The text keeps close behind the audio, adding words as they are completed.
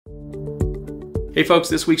Hey folks,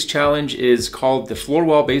 this week's challenge is called the floor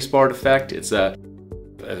wall baseboard effect. It's an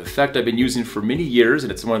effect I've been using for many years,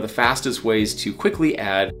 and it's one of the fastest ways to quickly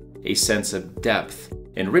add a sense of depth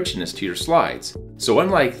and richness to your slides. So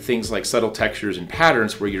unlike things like subtle textures and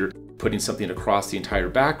patterns where you're putting something across the entire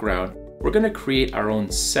background, we're going to create our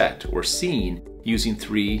own set or scene using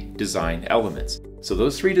 3 design elements. So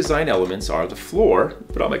those 3 design elements are the floor.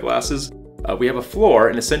 Put on my glasses. We have a floor,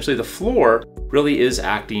 and essentially the floor really is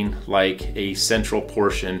acting like a central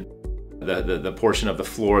portion, the portion of the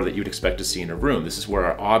floor that you'd expect to see in a room. This is where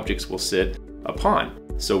our objects will sit upon.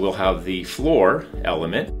 So we'll have the floor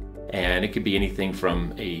element, and it could be anything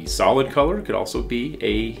from a solid color. It could also be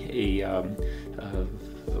a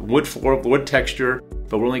wood floor, wood texture,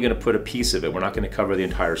 but we're only going to put a piece of it. We're not going to cover the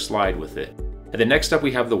entire slide with it. And then next up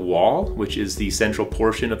we have the wall, which is the central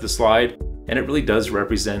portion of the slide, and it really does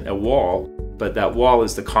represent a wall, but that wall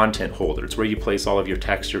is the content holder. It's where you place all of your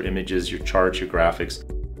text, your images, your charts, your graphics,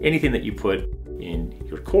 anything that you put in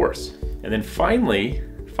your course. And then finally,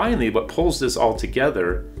 what pulls this all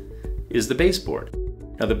together is the baseboard.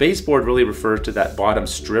 Now the baseboard really refers to that bottom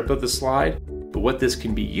strip of the slide, but what this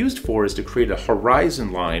can be used for is to create a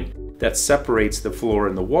horizon line that separates the floor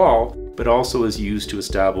and the wall, but also is used to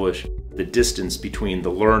establish the distance between the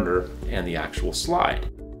learner and the actual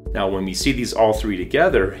slide. Now when we see these all 3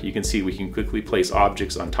 together, you can see we can quickly place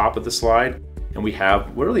objects on top of the slide, and we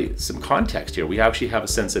have really some context here. We actually have a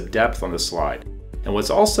sense of depth on the slide. And what's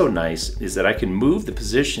also nice is that I can move the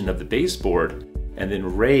position of the baseboard and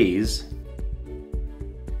then raise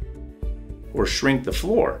or shrink the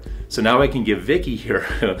floor. So now I can give Vicky here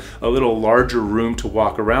a little larger room to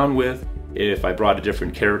walk around with. If I brought a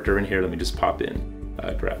different character in here, let me just pop in,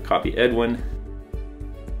 copy Edwin,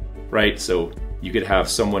 right? So you could have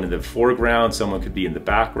someone in the foreground, someone could be in the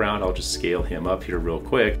background. I'll just scale him up here real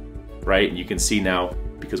quick, right? And you can see now,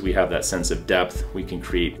 because we have that sense of depth, we can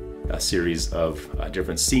create a series of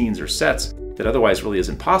different scenes or sets that otherwise really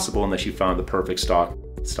isn't possible unless you found the perfect stock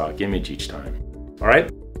image each time. All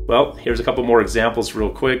right, well, here's a couple more examples real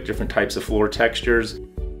quick, different types of floor textures.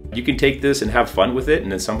 You can take this and have fun with it,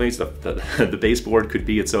 and in some ways the baseboard could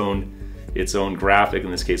be its own graphic, in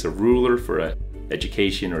this case a ruler for an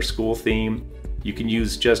education or school theme. You can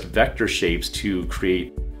use just vector shapes to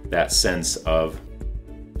create that sense of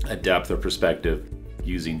a depth or perspective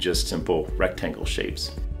using just simple rectangle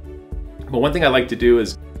shapes. But one thing I like to do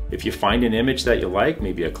is, if you find an image that you like,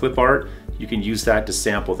 maybe a clip art, you can use that to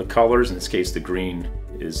sample the colors. In this case, the green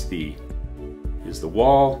is the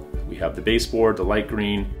wall. We have the baseboard, the light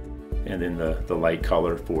green, and then the light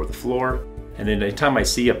color for the floor. And then anytime I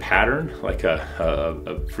see a pattern, like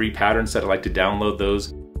a free pattern set, I like to download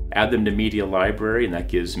those, add them to Media Library, and that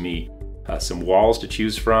gives me some walls to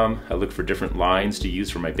choose from. I look for different lines to use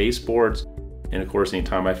for my baseboards. And of course,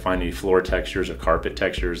 anytime I find any floor textures or carpet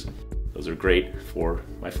textures, those are great for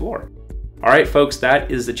my floor. All right, folks,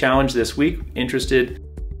 that is the challenge this week. Interested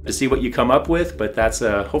to see what you come up with, but that's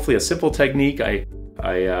hopefully a simple technique.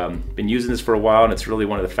 I've been using this for a while, and it's really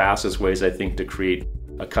one of the fastest ways, I think, to create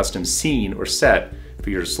a custom scene or set for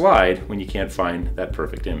your slide when you can't find that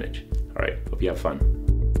perfect image. All right, hope you have fun.